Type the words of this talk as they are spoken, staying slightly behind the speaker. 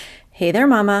Hey there,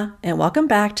 Mama, and welcome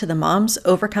back to the Moms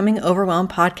Overcoming Overwhelm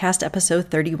podcast,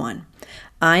 episode 31.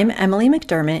 I'm Emily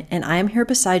McDermott, and I am here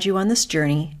beside you on this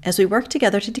journey as we work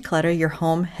together to declutter your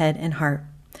home, head, and heart.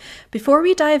 Before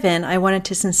we dive in, I wanted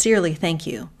to sincerely thank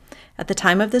you. At the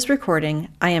time of this recording,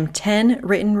 I am 10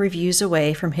 written reviews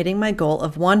away from hitting my goal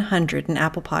of 100 in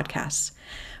Apple Podcasts.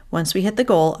 Once we hit the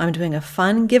goal, I'm doing a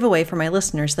fun giveaway for my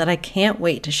listeners that I can't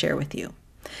wait to share with you.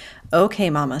 Okay,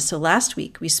 Mama, so last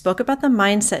week we spoke about the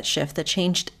mindset shift that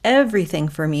changed everything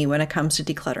for me when it comes to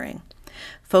decluttering.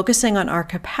 Focusing on our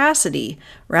capacity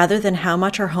rather than how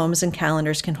much our homes and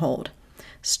calendars can hold.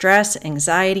 Stress,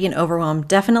 anxiety, and overwhelm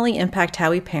definitely impact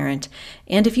how we parent,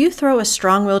 and if you throw a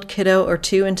strong-willed kiddo or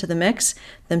two into the mix,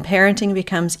 then parenting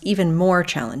becomes even more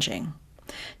challenging.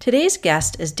 Today's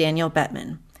guest is Danielle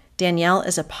Bettmann. Danielle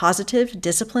is a positive,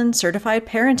 disciplined, certified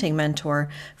parenting mentor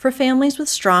for families with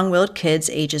strong-willed kids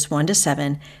ages 1 to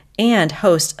 7 and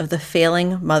host of the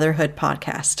Failing Motherhood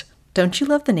podcast. Don't you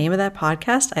love the name of that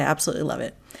podcast? I absolutely love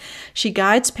it. She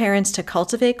guides parents to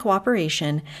cultivate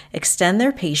cooperation, extend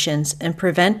their patience, and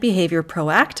prevent behavior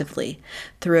proactively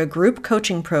through a group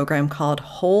coaching program called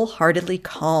Wholeheartedly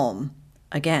Calm.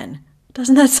 Again,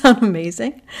 doesn't that sound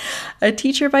amazing? A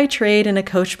teacher by trade and a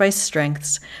coach by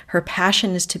strengths, her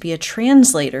passion is to be a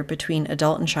translator between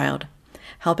adult and child,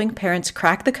 helping parents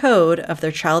crack the code of their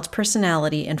child's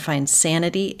personality and find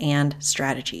sanity and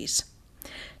strategies.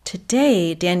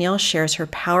 Today, Danielle shares her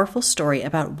powerful story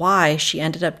about why she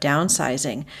ended up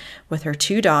downsizing with her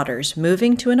 2 daughters,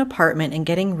 moving to an apartment and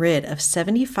getting rid of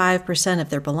 75% of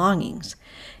their belongings.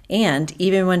 And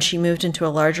even when she moved into a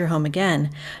larger home again,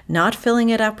 not filling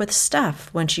it up with stuff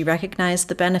when she recognized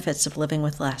the benefits of living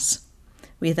with less.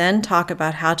 We then talk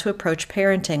about how to approach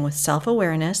parenting with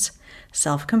self-awareness,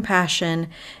 self-compassion,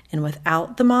 and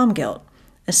without the mom guilt,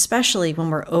 especially when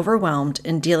we're overwhelmed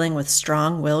in dealing with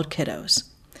strong-willed kiddos.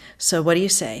 So what do you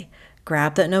say?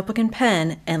 Grab that notebook and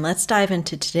pen, and let's dive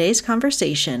into today's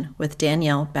conversation with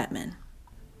Danielle Bettmann.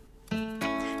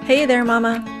 Hey there,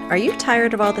 Mama. Are you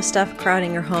tired of all the stuff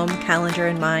crowding your home, calendar,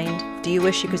 and mind? Do you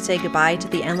wish you could say goodbye to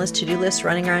the endless to-do list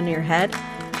running around in your head?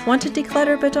 Want to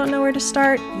declutter but don't know where to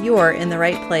start? You're in the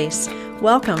right place.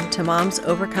 Welcome to Moms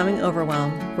Overcoming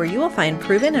Overwhelm, where you will find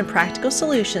proven and practical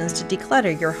solutions to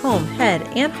declutter your home, head,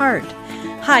 and heart.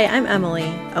 Hi, I'm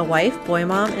Emily, a wife, boy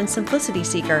mom, and simplicity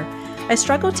seeker. I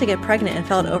struggled to get pregnant and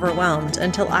felt overwhelmed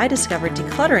until I discovered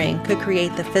decluttering could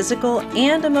create the physical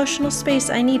and emotional space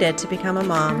I needed to become a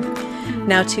mom.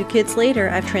 Now, 2 kids later,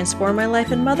 I've transformed my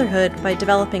life in motherhood by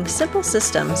developing simple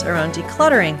systems around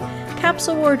decluttering,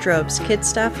 capsule wardrobes, kid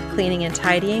stuff, cleaning and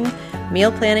tidying,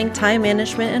 meal planning, time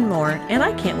management, and more, and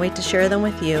I can't wait to share them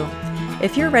with you.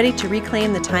 If you're ready to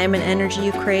reclaim the time and energy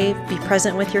you crave, be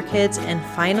present with your kids, and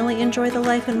finally enjoy the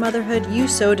life and motherhood you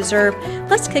so deserve,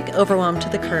 let's kick overwhelm to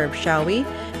the curb, shall we?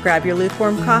 Grab your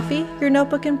lukewarm coffee, your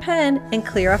notebook and pen, and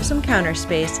clear off some counter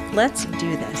space. Let's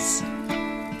do this.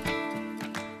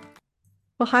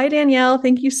 Well, hi, Danielle.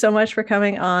 Thank you so much for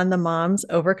coming on the Moms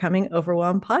Overcoming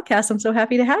Overwhelm podcast. I'm so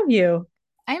happy to have you.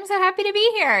 I'm so happy to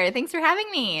be here. Thanks for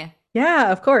having me.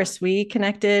 Yeah, of course. We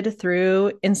connected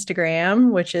through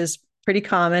Instagram, which is pretty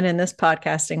common in this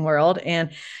podcasting world.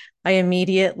 And I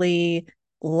immediately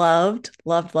loved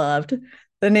the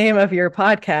name of your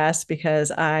podcast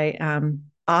because I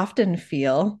often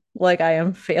feel like I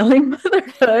am failing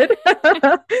motherhood.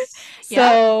 Yeah.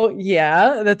 So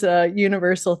yeah, that's a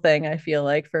universal thing, I feel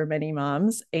like, for many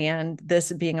moms. And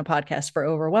this being a podcast for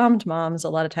overwhelmed moms, a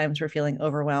lot of times we're feeling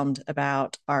overwhelmed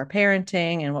about our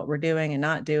parenting and what we're doing and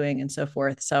not doing and so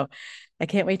forth. So I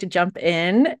can't wait to jump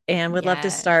in and would love to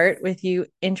Yes. start with you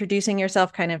introducing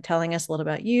yourself, kind of telling us a little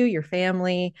about you, your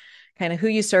family, kind of who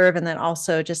you serve, and then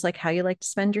also just like how you like to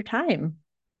spend your time.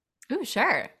 Ooh,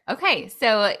 sure. Okay.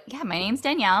 So, yeah, my name's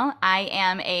Danielle. I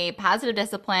am a positive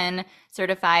discipline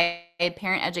certified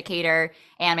parent educator,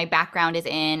 and my background is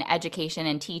in education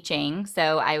and teaching.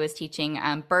 So, I was teaching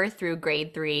birth through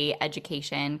grade 3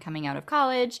 education coming out of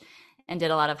college and did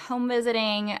a lot of home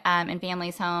visiting in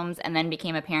families' homes, and then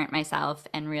became a parent myself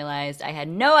and realized I had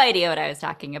no idea what I was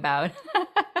talking about.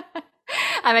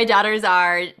 My daughters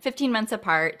are 15 months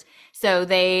apart, so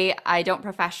I don't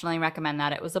professionally recommend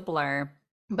that. It was a blur.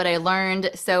 But I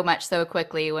learned so much so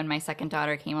quickly when my second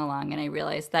daughter came along, and I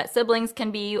realized that siblings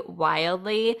can be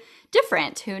wildly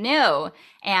different. Who knew?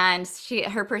 And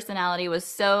her personality was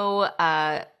so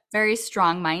very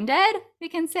strong-minded, we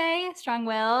can say.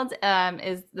 Strong-willed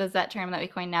is that term that we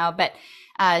coin now. But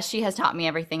she has taught me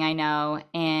everything I know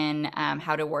in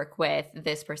how to work with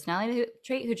this personality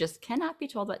trait who just cannot be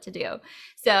told what to do.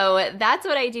 So that's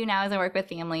what I do now is I work with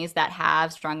families that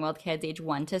have strong-willed kids age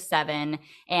 1 to 7,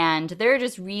 and they're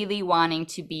just really wanting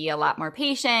to be a lot more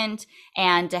patient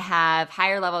and to have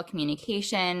higher level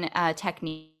communication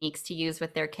techniques to use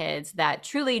with their kids that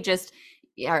truly just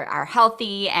are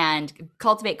healthy and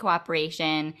cultivate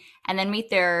cooperation and then meet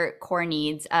their core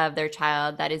needs of their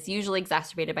child that is usually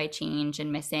exacerbated by change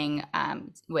and missing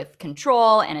with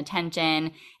control and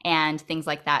attention and things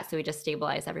like that. So we just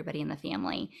stabilize everybody in the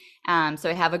family. So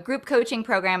I have a group coaching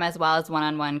program as well as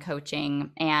one-on-one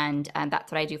coaching. And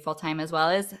that's what I do full-time, as well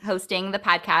as hosting the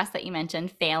podcast that you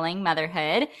mentioned, Failing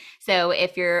Motherhood. So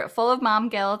if you're full of mom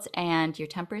guilt and your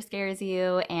temper scares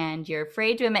you and you're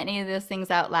afraid to admit any of those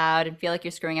things out loud and feel like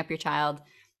you're screwing up your child,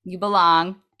 you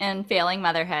belong in Failing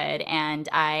Motherhood. And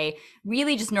I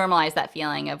really just normalize that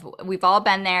feeling of we've all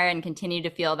been there and continue to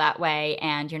feel that way.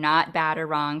 And you're not bad or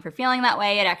wrong for feeling that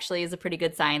way. It actually is a pretty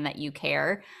good sign that you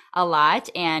care a lot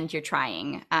and you're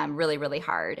trying really, really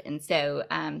hard. And so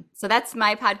that's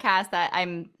my podcast that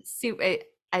I'm super,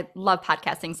 I love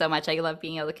podcasting so much. I love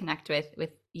being able to connect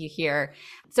with you here.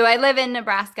 So I live in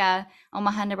Nebraska,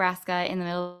 Omaha, Nebraska, in the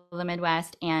middle of the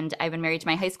Midwest. And I've been married to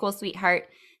my high school sweetheart.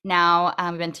 Now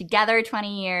we've been together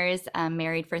 20 years,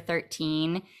 married for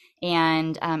 13.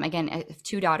 And again, I have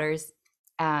 2 daughters.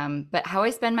 But how I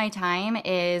spend my time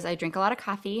is I drink a lot of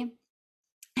coffee.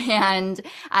 And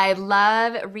I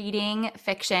love reading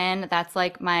fiction. That's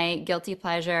like my guilty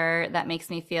pleasure. That makes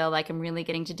me feel like I'm really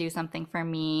getting to do something for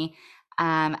me.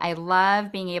 I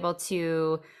love being able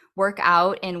to work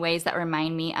out in ways that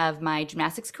remind me of my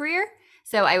gymnastics career.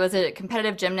 So I was a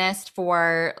competitive gymnast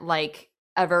for like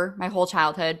ever, my whole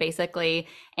childhood, basically.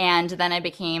 And then I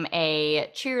became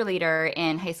a cheerleader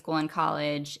in high school and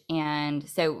college. And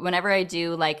so whenever I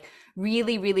do like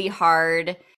really, really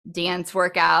hard dance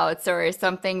workouts or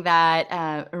something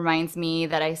that reminds me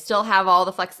that I still have all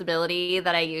the flexibility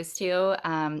that I used to,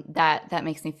 that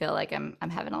makes me feel like I'm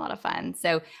having a lot of fun.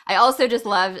 So I also just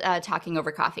love talking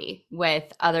over coffee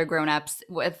with other grown-ups,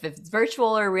 if it's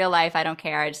virtual or real life, I don't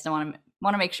care. I just want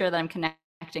to make sure that I'm connecting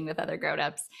with other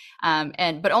grown-ups,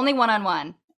 but only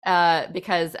one-on-one.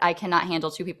 Because I cannot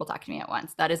handle 2 people talking to me at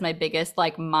once. That is my biggest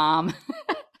like mom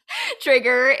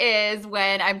trigger, is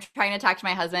when I'm trying to talk to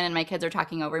my husband and my kids are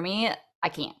talking over me. I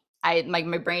can't.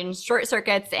 My brain short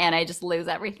circuits and I just lose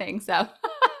everything. So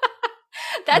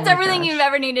that's everything you've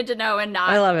ever needed to know and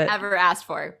I love it. ever asked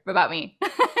for about me.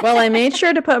 Well, I made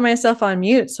sure to put myself on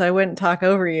mute so I wouldn't talk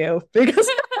over you, because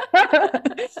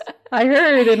I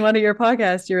heard in one of your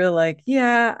podcasts, you were like,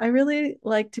 yeah, I really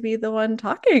like to be the one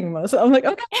talking most. I'm like,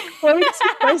 okay, let me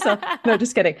speak myself. No,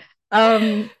 just kidding.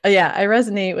 Yeah, I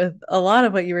resonate with a lot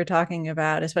of what you were talking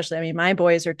about, especially, I mean, my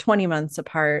boys are 20 months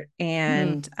apart.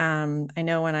 And I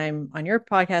know when I'm on your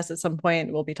podcast at some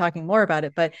point, we'll be talking more about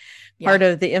it. But part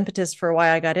of the impetus for why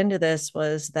I got into this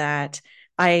was that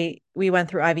we went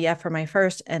through IVF for my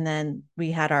first, and then we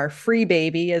had our free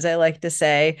baby, as I like to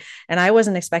say, and I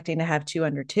wasn't expecting to have 2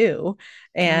 under 2.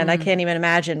 And I can't even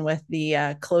imagine with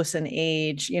the close in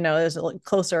age, it was a little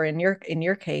closer in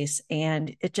your case,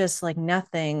 and it just like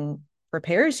nothing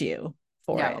prepares you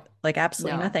for it, like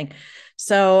absolutely nothing.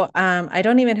 So I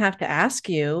don't even have to ask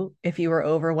you if you were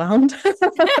overwhelmed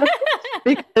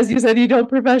because you said you don't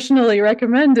professionally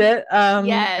recommend it.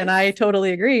 And I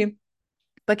totally agree.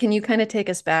 But can you kind of take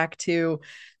us back to,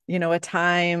 a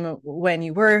time when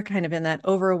you were kind of in that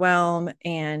overwhelm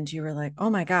and you were like, oh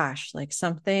my gosh, like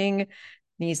something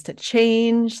needs to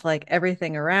change. Like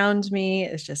everything around me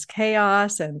is just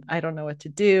chaos and I don't know what to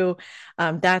do.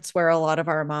 That's where a lot of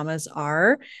our mamas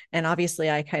are. And obviously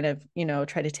I kind of,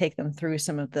 try to take them through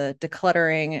some of the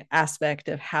decluttering aspect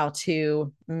of how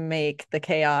to make the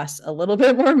chaos a little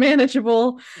bit more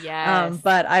manageable.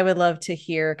 But I would love to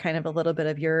hear kind of a little bit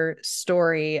of your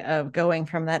story of going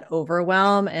from that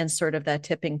overwhelm and sort of that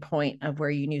tipping point of where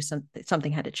you knew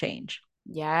something had to change.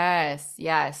 Yes.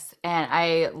 And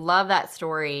I love that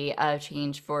story of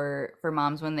change for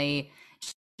moms when they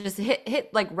just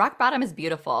hit like rock bottom is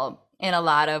beautiful in a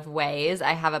lot of ways.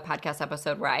 I have a podcast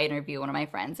episode where I interview one of my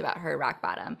friends about her rock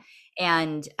bottom.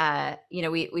 And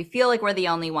we feel like we're the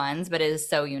only ones, but it is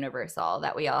so universal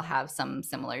that we all have some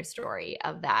similar story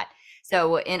of that.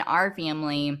 So in our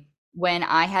family, when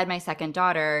I had my second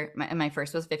daughter, my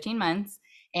first was 15 months,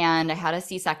 and I had a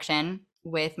C-section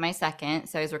with my second.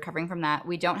 So I was recovering from that.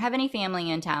 We don't have any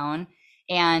family in town.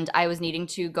 And I was needing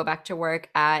to go back to work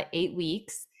at 8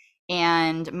 weeks.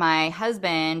 And my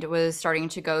husband was starting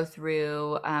to go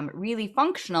through really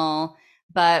functional,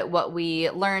 but what we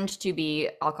learned to be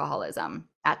alcoholism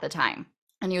at the time.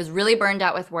 And he was really burned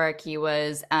out with work. He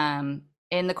was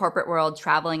in the corporate world,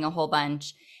 traveling a whole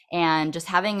bunch, and just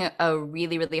having a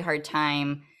really, really hard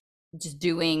time just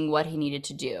doing what he needed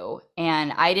to do.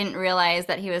 And I didn't realize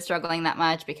that he was struggling that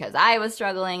much because I was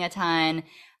struggling a ton.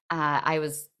 I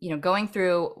was, going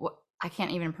through, I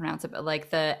can't even pronounce it, but like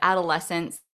the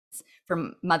adolescence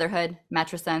from motherhood,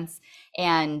 matrescence,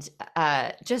 and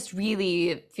just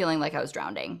really feeling like I was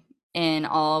drowning in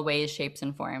all ways, shapes,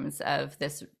 and forms of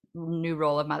this new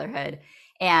role of motherhood.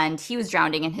 And he was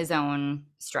drowning in his own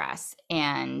stress.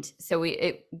 And so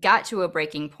it got to a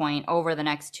breaking point over the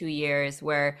next 2 years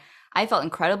where I felt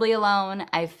incredibly alone.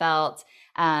 I felt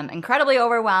incredibly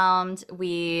overwhelmed.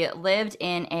 We lived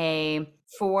in a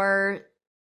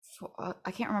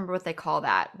I can't remember what they call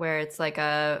that, where it's like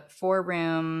a 4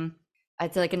 room,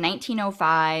 it's like a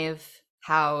 1905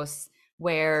 house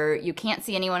where you can't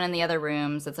see anyone in the other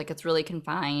rooms. It's like it's really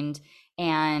confined.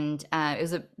 And it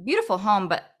was a beautiful home,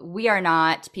 but we are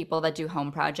not people that do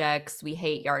home projects. We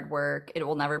hate yard work. It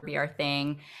will never be our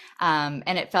thing. And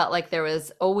it felt like there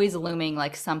was always looming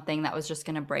like something that was just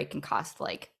going to break and cost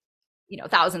like,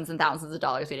 thousands and thousands of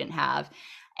dollars we didn't have.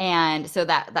 And so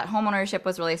that home ownership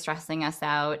was really stressing us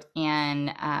out.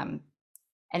 And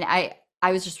I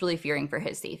was just really fearing for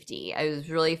his safety. I was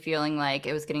really feeling like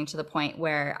it was getting to the point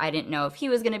where I didn't know if he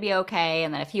was going to be okay.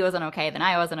 And then if he wasn't okay, then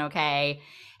I wasn't okay.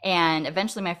 And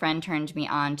eventually my friend turned me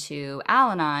on to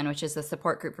Al-Anon, which is a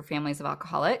support group for families of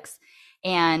alcoholics.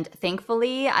 And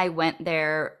thankfully, I went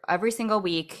there every single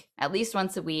week, at least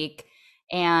once a week.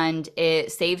 And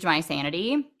it saved my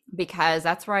sanity because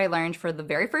that's where I learned for the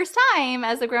very first time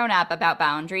as a grown-up about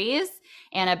boundaries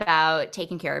and about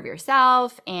taking care of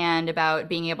yourself and about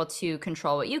being able to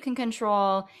control what you can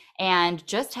control and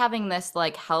just having this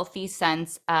like healthy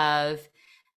sense of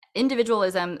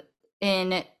individualism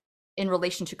in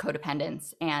relation to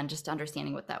codependence and just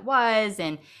understanding what that was.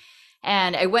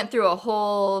 And I went through a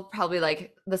whole, probably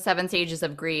like the 7 stages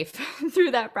of grief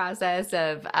through that process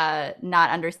of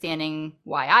not understanding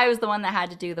why I was the one that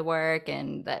had to do the work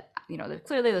and that,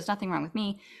 clearly there's nothing wrong with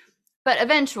me. But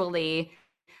eventually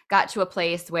got to a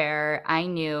place where I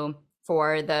knew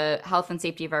for the health and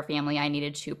safety of our family, I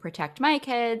needed to protect my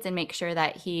kids and make sure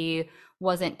that he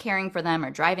wasn't caring for them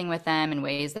or driving with them in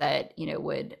ways that,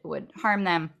 would harm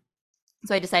them.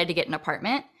 So I decided to get an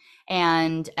apartment.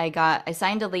 And I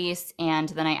signed a lease, and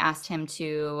then I asked him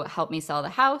to help me sell the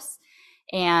house.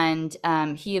 And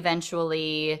he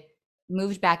eventually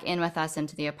moved back in with us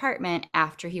into the apartment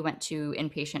after he went to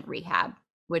inpatient rehab,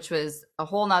 which was a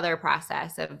whole nother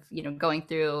process of, going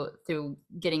through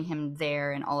getting him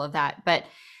there and all of that. But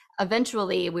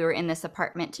eventually we were in this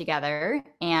apartment together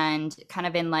and kind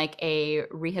of in like a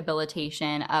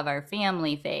rehabilitation of our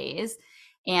family phase.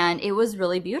 And it was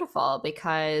really beautiful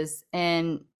because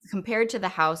compared to the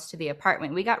house to the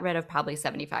apartment, we got rid of probably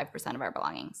 75% of our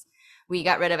belongings. We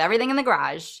got rid of everything in the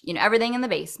garage, everything in the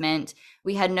basement.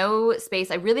 We had no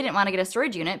space. I really didn't want to get a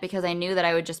storage unit because I knew that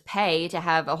I would just pay to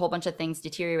have a whole bunch of things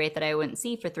deteriorate that I wouldn't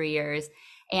see for 3 years.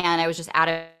 And I was just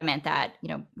adamant that,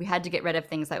 we had to get rid of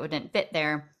things that wouldn't fit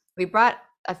there. We brought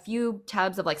a few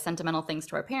tubs of like sentimental things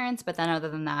to our parents, but then other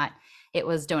than that, it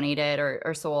was donated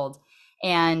or sold.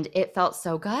 And it felt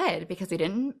so good because we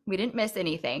didn't miss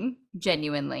anything,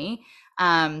 genuinely.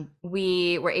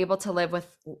 We were able to live with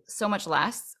so much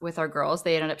less with our girls.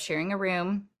 They ended up sharing a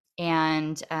room,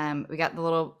 and we got the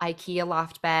little IKEA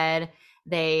loft bed.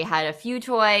 They had a few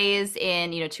toys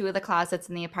in, 2 of the closets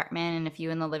in the apartment and a few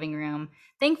in the living room.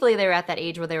 Thankfully, they were at that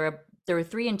age where they were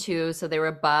 3 and 2, so they were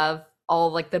above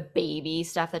all like the baby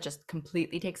stuff that just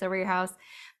completely takes over your house.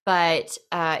 But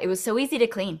it was so easy to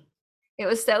clean. It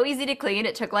was so easy to clean.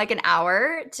 It took like an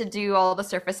hour to do all the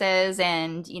surfaces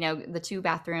and, the 2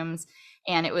 bathrooms.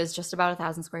 And it was just about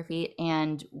 1,000 square feet.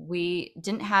 And we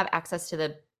didn't have access to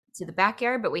the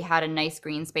backyard, but we had a nice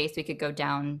green space. We could go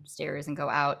downstairs and go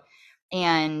out.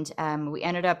 And we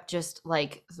ended up just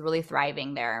like really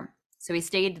thriving there. So we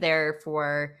stayed there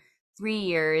for 3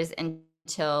 years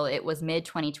until it was mid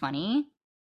 2020.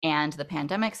 And the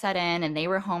pandemic set in and they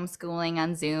were homeschooling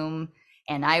on Zoom.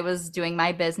 And I was doing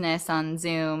my business on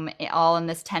Zoom, all in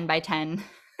this 10 by 10,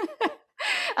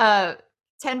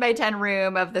 10 by 10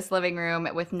 room of this living room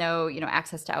with no,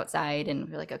 access to outside. And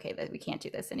we're like, okay, we can't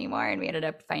do this anymore. And we ended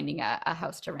up finding a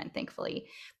house to rent, thankfully.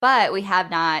 But we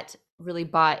have not really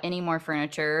bought any more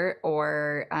furniture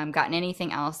or gotten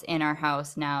anything else in our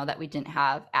house now that we didn't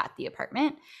have at the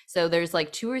apartment. So there's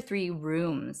like 2 or 3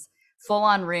 rooms, full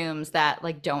on rooms that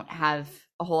like don't have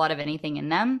a whole lot of anything in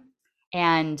them.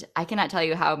 And I cannot tell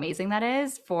you how amazing that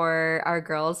is for our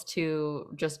girls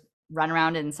to just run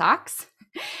around in socks.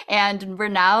 And we're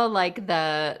now like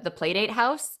the play date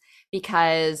house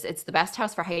because it's the best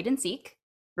house for hide and seek,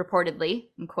 reportedly.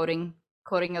 I'm quoting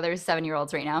other 7 year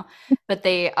olds right now, but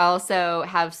they also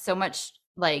have so much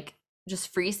like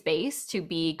just free space to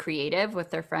be creative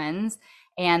with their friends.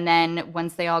 And then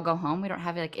once they all go home, we don't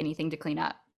have like anything to clean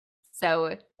up. So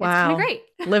it's kind of Wow. great.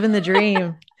 Living the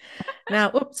dream.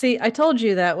 Now, oops, see, I told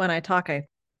you that when I talk, I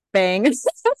bang.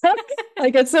 I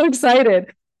get so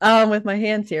excited with my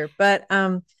hands here. But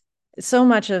so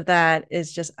much of that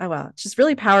is just, oh, well, it's just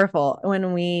really powerful.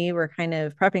 When we were kind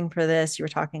of prepping for this, you were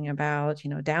talking about,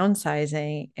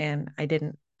 downsizing, and I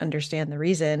didn't understand the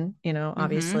reason, Mm-hmm.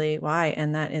 obviously why.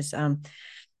 And that is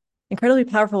incredibly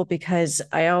powerful because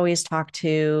I always talk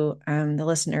to the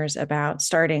listeners about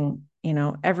starting,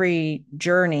 every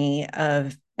journey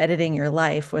of editing your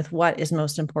life with what is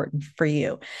most important for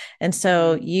you. And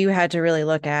so Mm-hmm. you had to really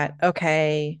look at,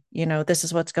 okay, this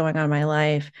is what's going on in my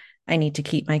life. I need to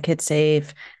keep my kids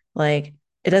safe. Like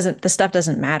the stuff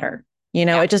doesn't matter.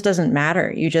 Yeah. It just doesn't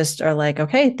matter. You just are like,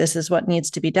 okay, this is what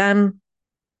needs to be done.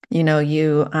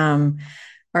 You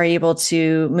are able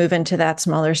to move into that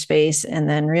smaller space and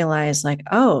then realize like,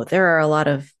 oh, there are a lot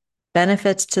of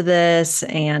benefits to this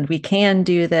and we can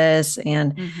do this.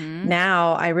 And Mm-hmm.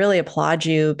 now I really applaud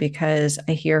you because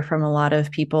I hear from a lot of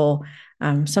people,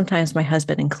 sometimes my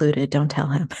husband included, don't tell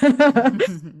him,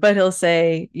 but he'll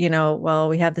say, well,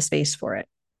 we have the space for it,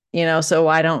 so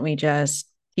why don't we just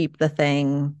keep the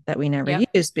thing that we never Yep.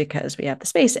 used because we have the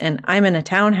space? And I'm in a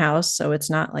townhouse, so it's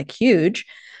not like huge,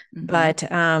 Mm-hmm.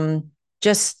 but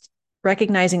just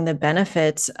recognizing the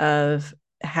benefits of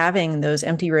having those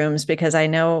empty rooms, because I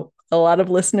know a lot of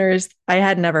listeners, I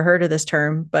had never heard of this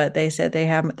term, but they said they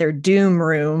have their doom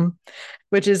room,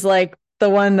 which is like the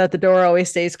one that the door always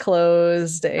stays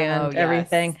closed Oh, and yes.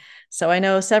 everything. So I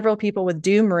know several people with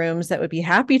doom rooms that would be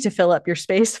happy to fill up your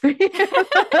space for you.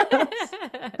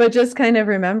 But just kind of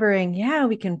remembering, yeah,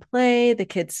 we can play, the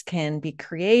kids can be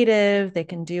creative, they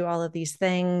can do all of these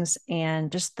things.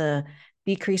 And just the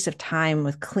decrease of time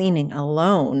with cleaning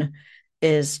alone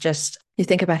is just, you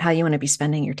think about how you want to be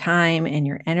spending your time and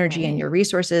your energy and Right. your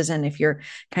resources. And if you're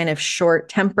kind of short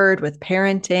tempered with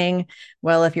parenting,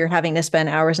 well, if you're having to spend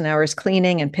hours and hours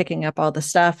cleaning and picking up all the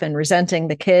stuff and resenting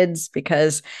the kids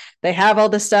because they have all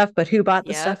the stuff, but who bought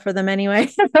the stuff Yep. for them anyway?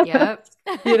 Yep.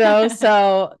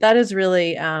 So that is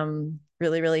really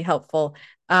really really helpful.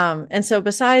 And so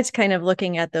besides kind of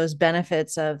looking at those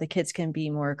benefits of the kids can be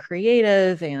more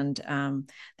creative, and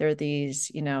there are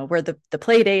these, we're the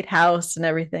play date house and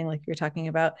everything like you're talking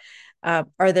about,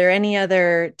 are there any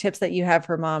other tips that you have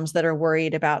for moms that are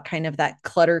worried about kind of that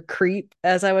clutter creep,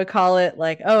 as I would call it?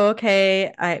 Like, oh,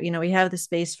 okay, we have the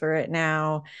space for it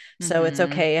now, so it's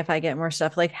Mm-hmm. okay if I get more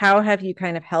stuff. Like, how have you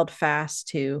kind of held fast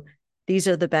to these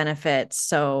are the benefits,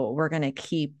 so we're going to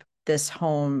keep this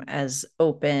home as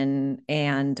open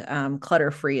and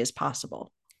clutter free as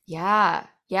possible? Yeah,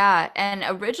 yeah. And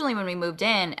originally, when we moved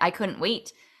in, I couldn't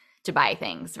wait to buy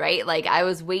things, right? Like, I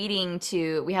was waiting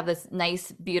to, we have this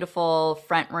nice, beautiful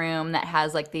front room that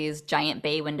has like these giant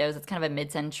bay windows. It's kind of a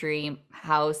mid century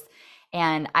house.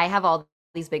 And I have all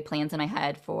these big plans in my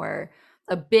head for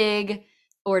a big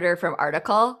order from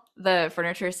Article, the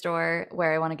furniture store,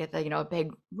 where I want to get the, a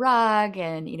big rug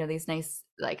and, these nice,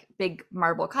 like big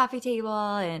marble coffee table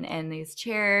and these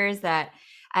chairs that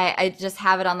I just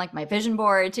have it on like my vision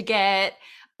board to get.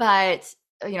 But,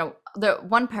 the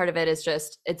one part of it is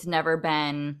just it's never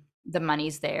been the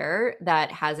money's there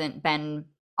that hasn't been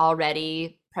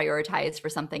already prioritized for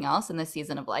something else in the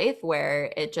season of life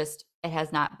where it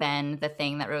has not been the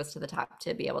thing that rose to the top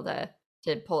to be able to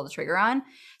pull the trigger on.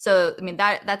 So I mean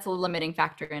that's a limiting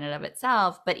factor in and of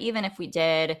itself. But even if we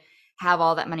did have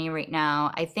all that money right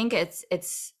now, I think it's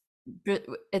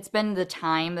been the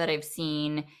time that I've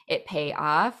seen it pay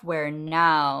off where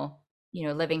now,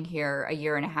 living here a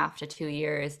year and a half to 2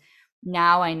 years,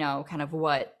 now I know kind of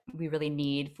what we really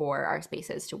need for our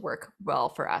spaces to work well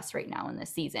for us right now in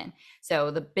this season.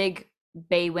 So the big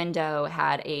bay window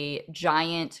had a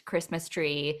giant Christmas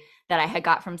tree that I had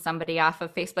got from somebody off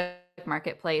of Facebook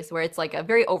Marketplace, where it's like a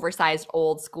very oversized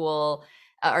old school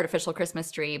artificial Christmas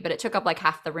tree, but it took up like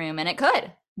half the room and it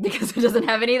could because it doesn't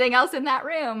have anything else in that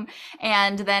room.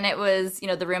 And then it was,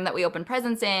 the room that we open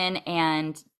presents in,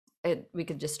 and we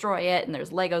could destroy it, and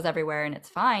there's Legos everywhere, and it's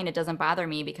fine. It doesn't bother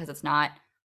me because it's not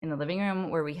in the living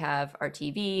room where we have our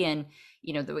TV and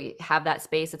that we have that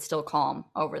space. It's still calm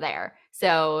over there.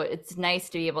 So it's nice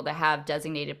to be able to have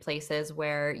designated places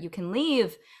where you can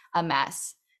leave a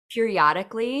mess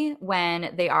periodically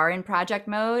when they are in project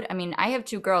mode. I mean, I have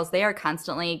two girls, they are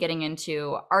constantly getting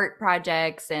into art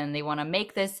projects and they want to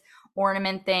make this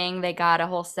ornament thing they got a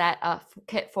whole set of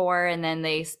kit for, and then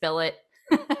they spill it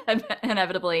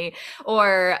inevitably,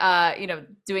 or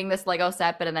doing this Lego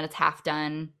set, but then it's half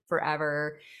done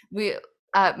forever. We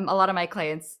A lot of my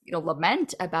clients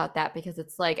lament about that, because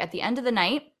it's like at the end of the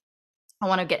night I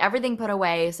want to get everything put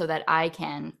away so that I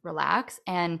can relax.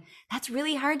 And that's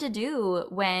really hard to do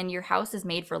when your house is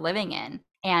made for living in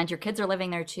and your kids are living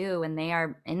there too, and they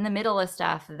are in the middle of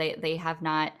stuff they have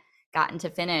not gotten to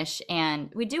finish.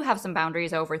 And we do have some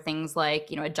boundaries over things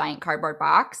like, a giant cardboard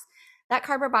box. That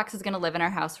cardboard box is going to live in our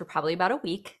house for probably about a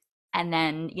week. And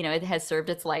then, it has served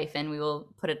its life and we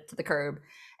will put it to the curb.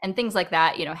 And things like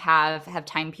that, have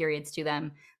time periods to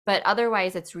them. But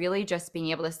otherwise, it's really just being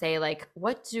able to say, like,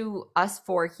 what do us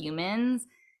four humans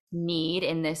need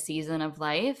in this season of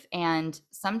life? And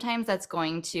sometimes that's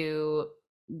going to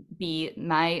be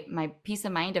my peace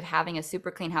of mind of having a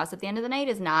super clean house at the end of the night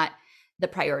is not the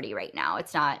priority right now.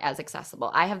 It's not as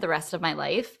accessible. I have the rest of my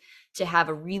life to have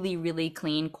a really, really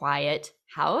clean, quiet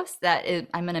house I'm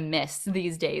going to miss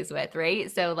these days with, right?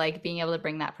 So like being able to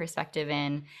bring that perspective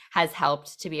in has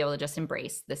helped to be able to just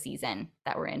embrace the season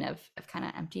that we're in of kind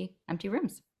of empty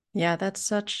rooms. Yeah, that's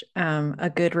such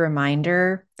a good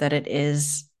reminder that it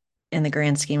is, in the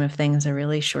grand scheme of things, a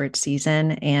really short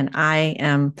season. And I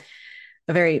am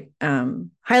a very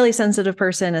highly sensitive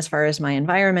person as far as my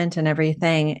environment and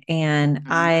everything. And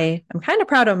I am kind of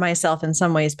proud of myself in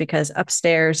some ways, because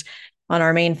upstairs on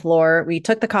our main floor, we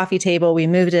took the coffee table, we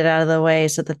moved it out of the way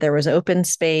so that there was open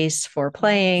space for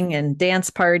playing and dance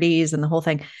parties and the whole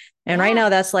thing. And right now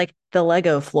that's like the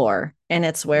Lego floor. And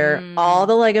it's where all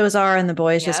the Legos are. And the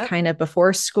boys just kind of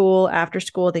before school, after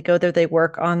school, they go there, they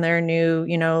work on their new,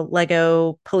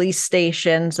 Lego police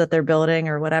stations that they're building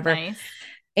or whatever. Nice.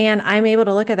 And I'm able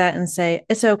to look at that and say,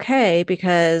 it's okay,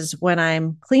 because when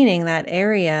I'm cleaning that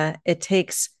area, it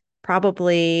takes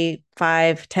probably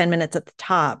 5-10 minutes at the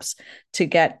tops to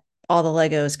get all the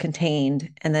Legos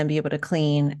contained and then be able to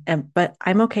clean. But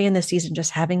I'm okay in this season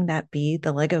just having that be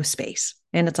the Lego space.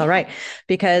 And it's all right,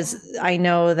 because I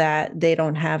know that they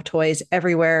don't have toys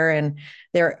everywhere and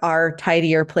there are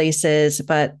tidier places,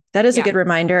 but that is a good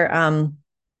reminder.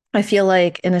 I feel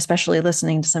like, and especially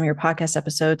listening to some of your podcast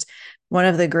episodes, one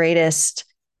of the greatest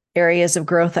areas of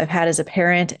growth I've had as a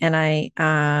parent, and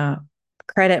I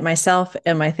credit myself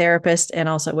and my therapist, and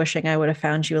also wishing I would have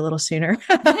found you a little sooner,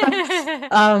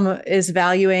 is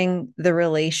valuing the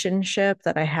relationship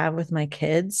that I have with my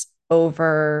kids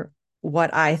over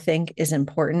what I think is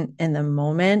important in the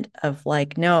moment of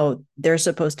like, no, they're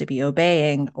supposed to be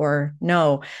obeying, or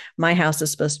no, my house is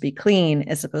supposed to be clean.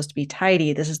 It's supposed to be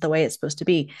tidy. This is the way it's supposed to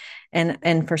be.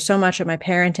 And for so much of my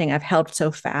parenting, I've held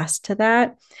so fast to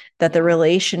that the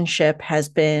relationship has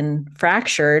been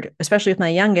fractured, especially with my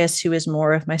youngest, who is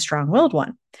more of my strong-willed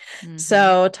one.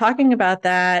 So talking about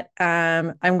that,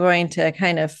 I'm going to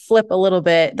kind of flip a little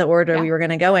bit the order we were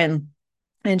going to go in,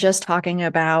 and just talking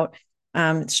about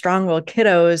strong-willed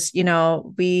kiddos.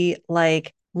 We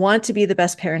like want to be the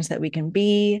best parents that we can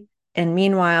be. And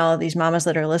meanwhile, these mamas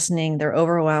that are listening, they're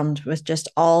overwhelmed with just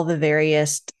all the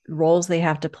various roles they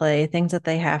have to play, things that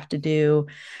they have to do.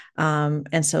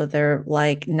 And so they're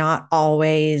like not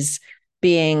always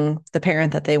being the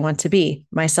parent that they want to be,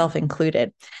 myself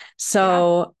included.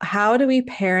 So how do we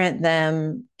parent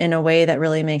them in a way that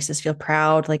really makes us feel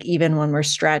proud, like even when we're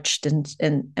stretched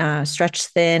and stretched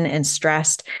thin and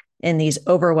stressed in these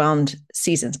overwhelmed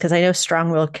seasons? Because I know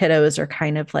strong-willed kiddos are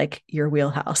kind of like your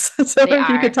wheelhouse. So if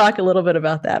you could talk a little bit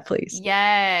about that, please.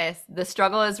 Yes, the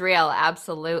struggle is real.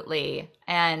 Absolutely.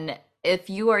 And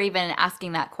if you are even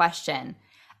asking that question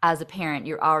as a parent,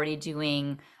 you're already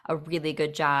doing a really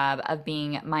good job of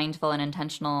being mindful and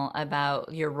intentional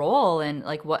about your role and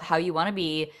like how you want to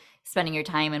be spending your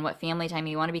time and what family time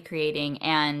you want to be creating.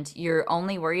 And you're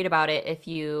only worried about it if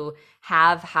you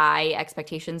have high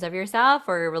expectations of yourself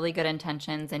or really good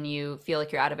intentions and you feel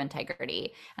like you're out of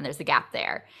integrity and there's a gap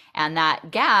there. And that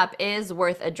gap is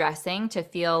worth addressing to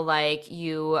feel like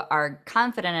you are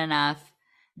confident enough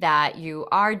that you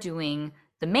are doing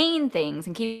the main things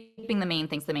and keeping the main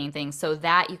things so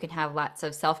that you can have lots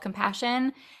of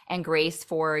self-compassion and grace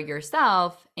for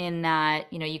yourself, in that,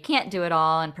 you can't do it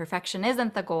all and perfection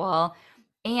isn't the goal.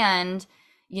 And,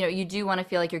 you do want to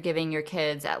feel like you're giving your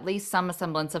kids at least some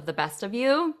semblance of the best of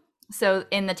you So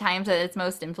in the times that it's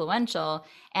most influential,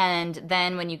 and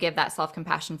then when you give that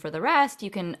self-compassion for the rest, you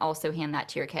can also hand that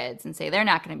to your kids and say they're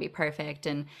not going to be perfect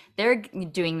and they're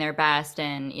doing their best,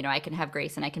 and I can have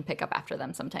grace and I can pick up after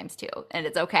them sometimes too, and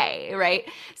it's okay, right?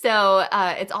 So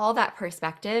it's all that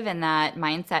perspective, and that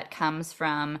mindset comes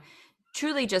from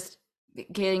truly just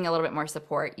getting a little bit more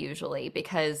support usually,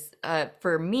 because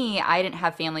for me, I didn't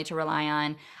have family to rely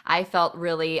on. I felt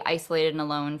really isolated and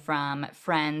alone from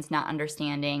friends not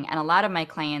understanding, and a lot of my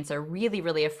clients are really,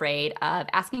 really afraid of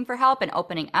asking for help and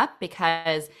opening up,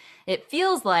 because it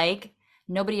feels like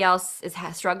nobody else is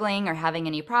struggling or having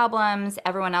any problems.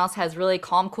 Everyone else has really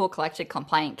calm, cool, collected,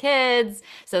 compliant kids,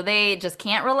 so they just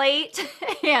can't relate.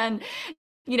 And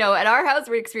at our house,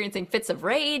 we're experiencing fits of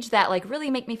rage that like really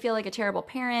make me feel like a terrible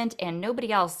parent, and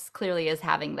nobody else clearly is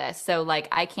having this. So like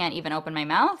I can't even open my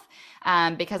mouth,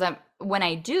 because when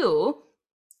I do,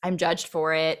 I'm judged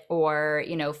for it, or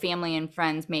family and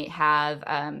friends may have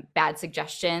bad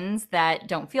suggestions that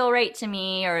don't feel right to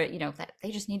me, or that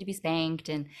they just need to be spanked,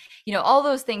 and all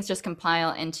those things just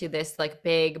compile into this like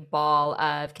big ball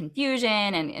of confusion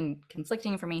and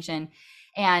conflicting information.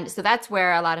 And so that's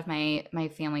where a lot of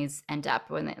my families end up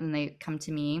when they come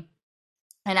to me.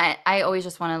 And I always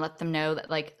just want to let them know that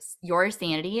like your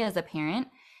sanity as a parent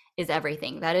is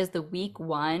everything. That is the week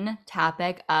one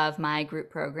topic of my group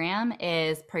program,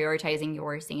 is prioritizing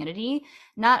your sanity.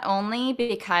 Not only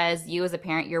because you as a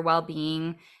parent, your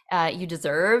well-being, you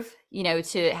deserve,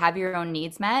 to have your own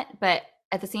needs met, but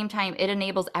at the same time, it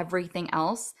enables everything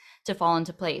else to fall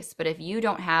into place. But if you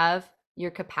don't have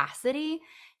your capacity,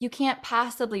 you can't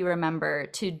possibly remember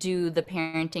to do the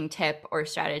parenting tip or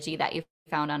strategy that you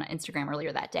found on Instagram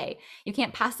earlier that day. You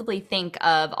can't possibly think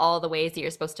of all the ways that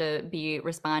you're supposed to be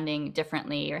responding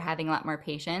differently or having a lot more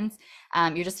patience.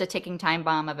 You're just a ticking time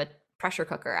bomb of a pressure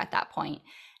cooker at that point.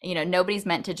 Nobody's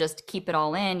meant to just keep it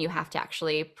all in. You have to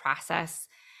actually process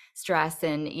stress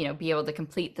and be able to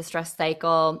complete the stress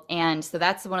cycle. And so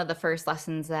that's one of the first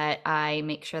lessons that I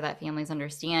make sure that families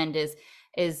understand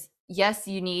is yes,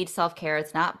 you need self-care.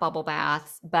 It's not bubble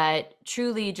baths, but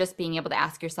truly just being able to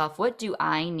ask yourself, what do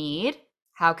I need?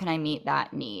 How can I meet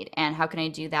that need? And how can I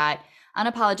do that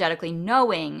unapologetically,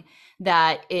 knowing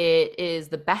that it is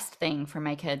the best thing for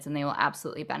my kids and they will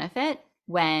absolutely benefit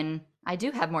when I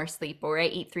do have more sleep, or I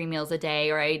eat 3 meals a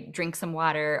day, or I drink some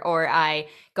water, or I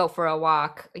go for a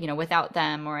walk, without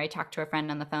them, or I talk to a friend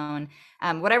on the phone.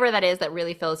 Whatever that is that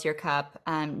really fills your cup,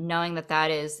 knowing that that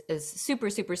is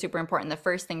super, super, super important. The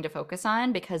first thing to focus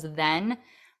on, because then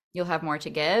you'll have more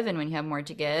to give. And when you have more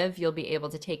to give, you'll be able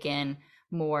to take in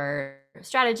more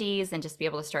strategies and just be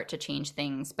able to start to change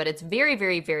things. But it's very,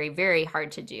 very, very, very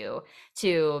hard to do,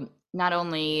 to not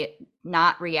only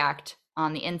not react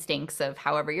on the instincts of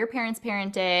however your parents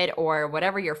parented, or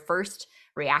whatever your first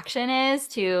reaction is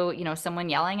to someone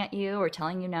yelling at you or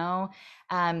telling you no,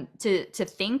 to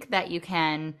think that you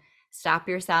can stop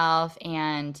yourself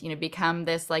and become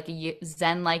this like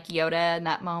zen like Yoda in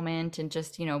that moment, and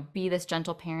just be this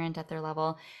gentle parent at their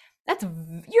level. That's,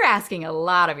 you're asking a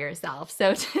lot of yourself.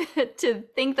 So to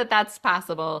think that that's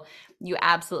possible, you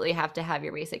absolutely have to have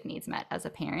your basic needs met as a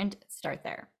parent. Start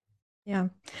there. Yeah.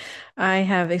 I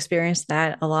have experienced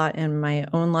that a lot in my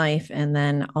own life. And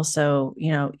then also,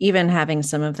 even having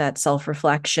some of that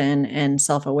self-reflection and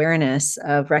self-awareness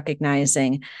of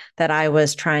recognizing that I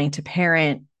was trying to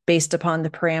parent based upon the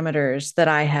parameters that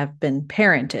I have been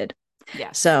parented.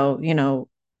 Yes. So,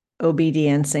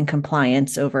 obedience and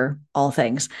compliance over all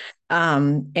things.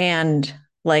 And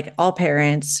like all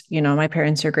parents, my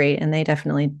parents are great and they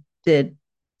definitely did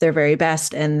their very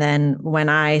best. And then when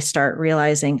I start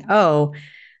realizing, oh,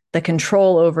 the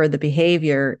control over the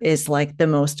behavior is like the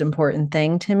most important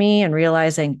thing to me, and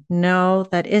realizing, no,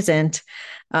 that isn't.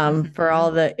 For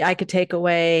all I could take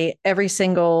away every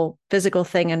single physical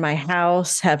thing in my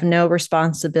house, have no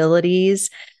responsibilities,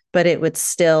 but it would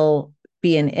still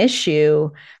be an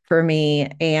issue for me.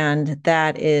 And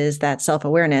that is that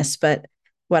self-awareness. But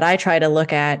what I try to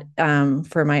look at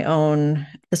for my own,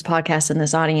 this podcast and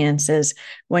this audience, is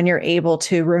when you're able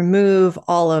to remove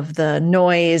all of the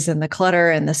noise and the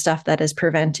clutter and the stuff that is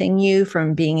preventing you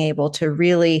from being able to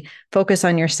really focus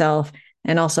on yourself,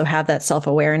 and also have that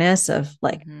self-awareness of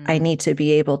like, I need to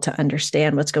be able to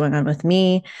understand what's going on with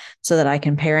me so that I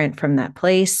can parent from that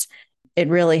place. It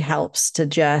really helps to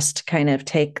just kind of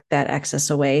take that excess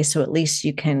away, so at least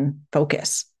you can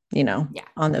focus, Yeah.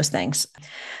 on those things.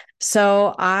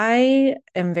 So I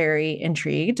am very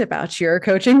intrigued about your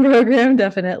coaching program,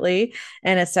 definitely.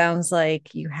 And it sounds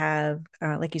like you have,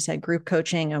 like you said, group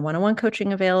coaching and one-on-one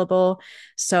coaching available.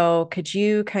 So could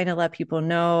you kind of let people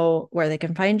know where they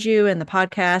can find you and the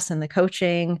podcast and the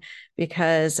coaching?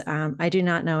 Because I do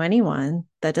not know anyone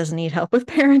that doesn't need help with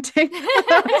parenting.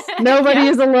 Nobody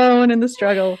Yeah. is alone in the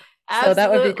struggle. So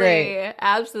that would be great. Absolutely.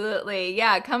 Absolutely.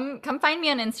 Yeah. Come find me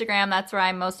on Instagram. That's where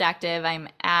I'm most active. I'm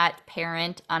at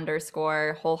parent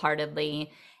underscore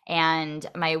wholeheartedly. And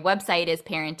my website is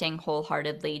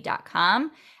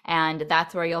parentingwholeheartedly.com. And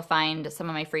that's where you'll find some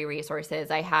of my free resources.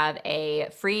 I have a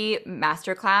free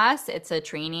masterclass. It's a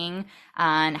training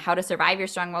on how to survive your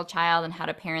strong willed child and how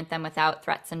to parent them without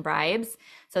threats and bribes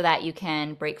so that you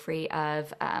can break free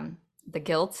of the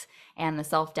guilt and the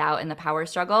self doubt and the power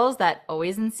struggles that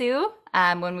always ensue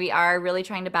when we are really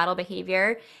trying to battle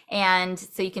behavior. And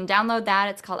so you can download that.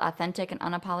 It's called Authentic and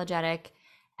Unapologetic,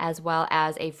 as well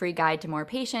as a free guide to more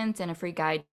patience and a free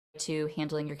guide to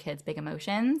handling your kids' big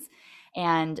emotions.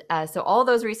 And so all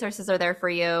those resources are there for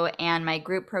you. And my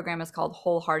group program is called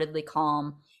Wholeheartedly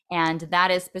Calm. And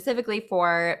that is specifically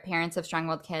for parents of strong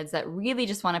willed kids that really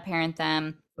just want to parent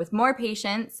them with more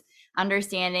patience,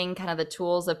 understanding kind of the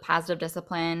tools of positive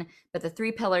discipline. But the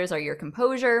three pillars are your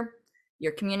composure,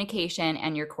 your communication,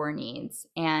 and your core needs.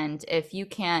 And if you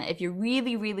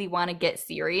really, really want to get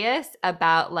serious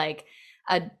about like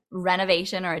a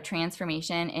renovation or a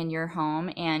transformation in your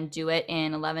home and do it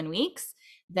in 11 weeks,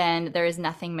 then there is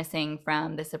nothing missing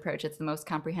from this approach. It's the most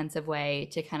comprehensive way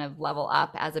to kind of level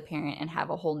up as a parent and have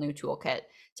a whole new toolkit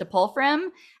to pull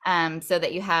from, so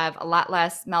that you have a lot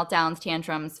less meltdowns,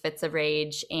 tantrums, fits of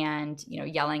rage, and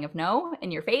yelling of no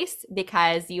in your face,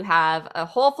 because you have a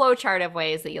whole flow chart of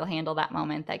ways that you'll handle that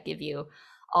moment that give you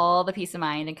all the peace of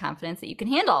mind and confidence that you can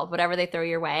handle whatever they throw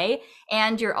your way.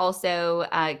 And you're also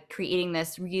creating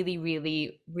this really,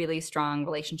 really, really strong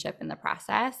relationship in the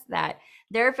process, that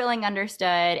they're feeling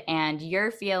understood and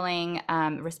you're feeling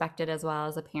respected as well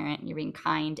as a parent. You're being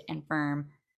kind and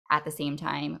firm at the same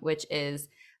time, which is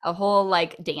a whole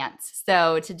like dance.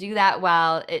 So to do that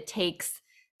well, it takes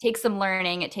some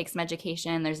learning, it takes some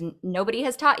education. Nobody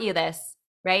has taught you this,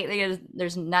 right?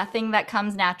 There's nothing that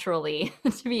comes naturally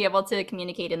to be able to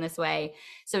communicate in this way.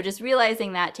 So just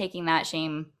realizing that, taking that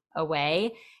shame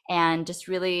away, and just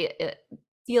really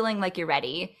feeling like you're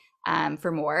ready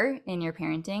for more in your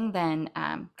parenting, then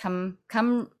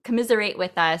come commiserate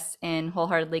with us in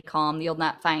Wholeheartedly Calm. You'll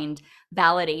not find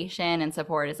validation and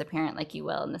support as a parent like you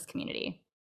will in this community.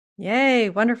 Yay,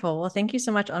 wonderful. Well, thank you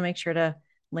so much. I'll make sure to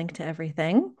link to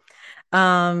everything.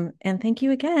 And thank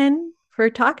you again for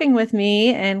talking with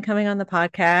me and coming on the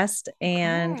podcast. Of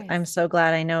And I'm course. so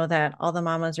glad I know that all the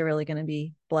mamas are really going to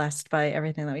be blessed by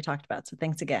everything that we talked about. So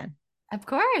thanks again. Of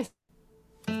course.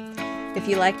 If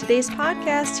you like today's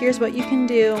podcast, here's what you can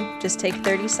do. Just take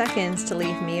 30 seconds to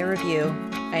leave me a review.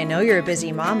 I know you're a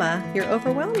busy mama. You're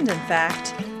overwhelmed, in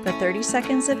fact, but 30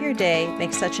 seconds of your day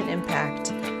makes such an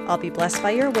impact. I'll be blessed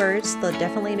by your words. They'll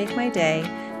definitely make my day.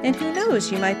 And who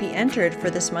knows, you might be entered for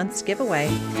this month's giveaway.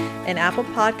 In Apple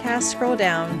Podcasts, scroll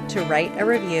down to write a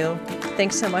review.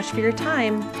 Thanks so much for your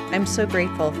time. I'm so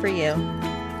grateful for you.